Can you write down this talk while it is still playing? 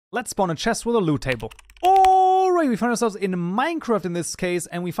Let's spawn a chest with a loot table. Alright, we find ourselves in Minecraft in this case,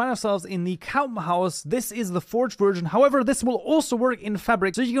 and we find ourselves in the Kaupenjoe. This is the Forge version. However, this will also work in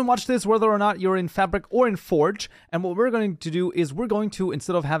Fabric, so you can watch this whether or not you're in Fabric or in Forge. And what we're going to do is we're going to,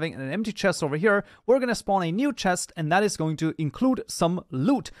 instead of having an empty chest over here, we're going to spawn a new chest, and that is going to include some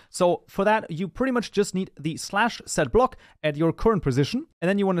loot. So for that, you pretty much just need the /set block at your current position, and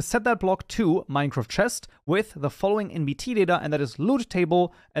then you want to set that block to Minecraft chest with the following NBT data, and that is loot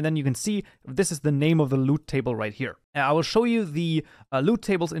table. And then you can see this is the name of the loot table right here. I will show you the loot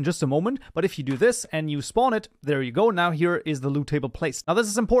tables in just a moment, but if you do this and you spawn it, there you go. Now here is the loot table placed. Now this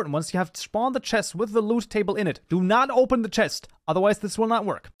is important. Once you have spawned the chest with the loot table in it, do not open the chest. Otherwise this will not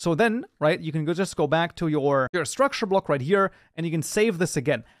work. So then, right, you can just go back to your structure block right here, and you can save this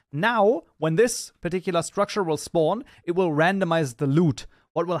again. Now, when this particular structure will spawn, it will randomize the loot.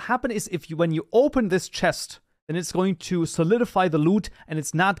 What will happen is when you open this chest, then it's going to solidify the loot, and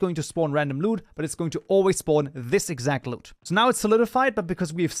it's not going to spawn random loot, but it's going to always spawn this exact loot. So now it's solidified, but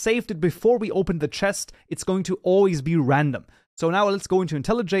because we've saved it before we opened the chest, it's going to always be random. So now let's go into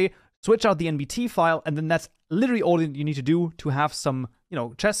IntelliJ, switch out the NBT file, and then that's literally all you need to do to have some,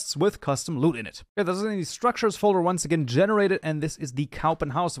 chests with custom loot in it. Okay, this is the structures folder once again generated, and this is the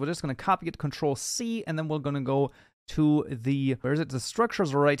Kaupenjoe. So we're just going to copy it, Control-C, and then we're going to go to the, where is it? The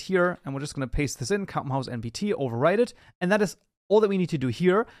structures are right here, and we're just going to paste this in, Kaupenjoe NBT, overwrite it, and that is all that we need to do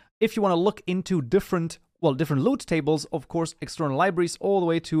here. If you want to look into different loot tables, of course, external libraries all the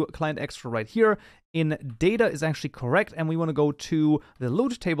way to client extra right here. In data is actually correct, and we want to go to the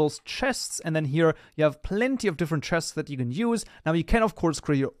loot tables chests, and then here you have plenty of different chests that you can use. Now you can of course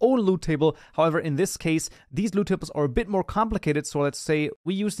create your own loot table. However, in this case, these loot tables are a bit more complicated. So let's say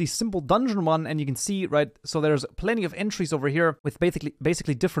we use the simple dungeon one, and you can see, right, so there's plenty of entries over here with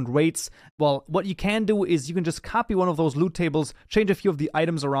basically different rates. Well, what you can do is you can just copy one of those loot tables, change a few of the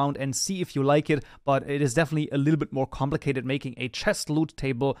items around, and see if you like it. But it is definitely a little bit more complicated making a chest loot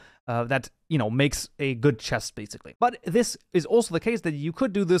table that makes a good chest, basically. But this is also the case that you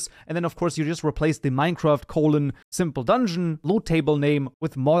could do this, and then of course you just replace the Minecraft : simple dungeon loot table name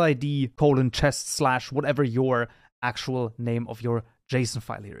with mod ID : chest / whatever your actual name of your JSON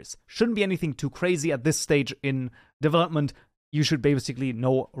file here is. Shouldn't be anything too crazy at this stage in development. You should basically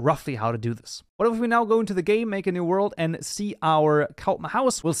know roughly how to do this. What if we now go into the game, make a new world, and see our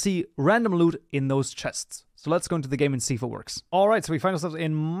Kaupenjoe? We'll see random loot in those chests. So let's go into the game and see if it works. All right, so we find ourselves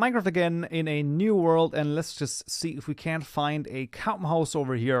in Minecraft again in a new world, and let's just see if we can't find a Kaupenjoe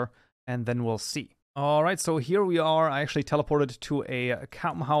over here, and then we'll see. All right, so here we are. I actually teleported to a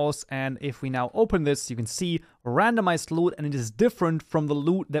Kaupenjoe, and if we now open this, you can see randomized loot, and it is different from the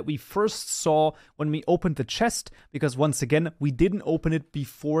loot that we first saw when we opened the chest, because once again, we didn't open it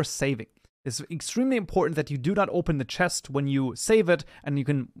before saving. It's extremely important that you do not open the chest when you save it, and you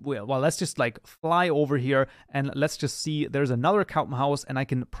can, well, let's just fly over here, and let's just see, there's another Kaupenjoe, and I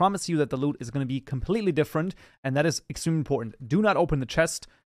can promise you that the loot is going to be completely different, and that is extremely important. Do not open the chest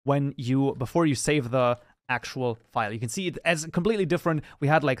before you save the actual file. You can see it as completely different. We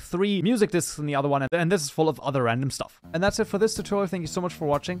had 3 music discs in the other one, and this is full of other random stuff. And that's it for this tutorial. Thank you so much for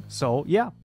watching. So yeah,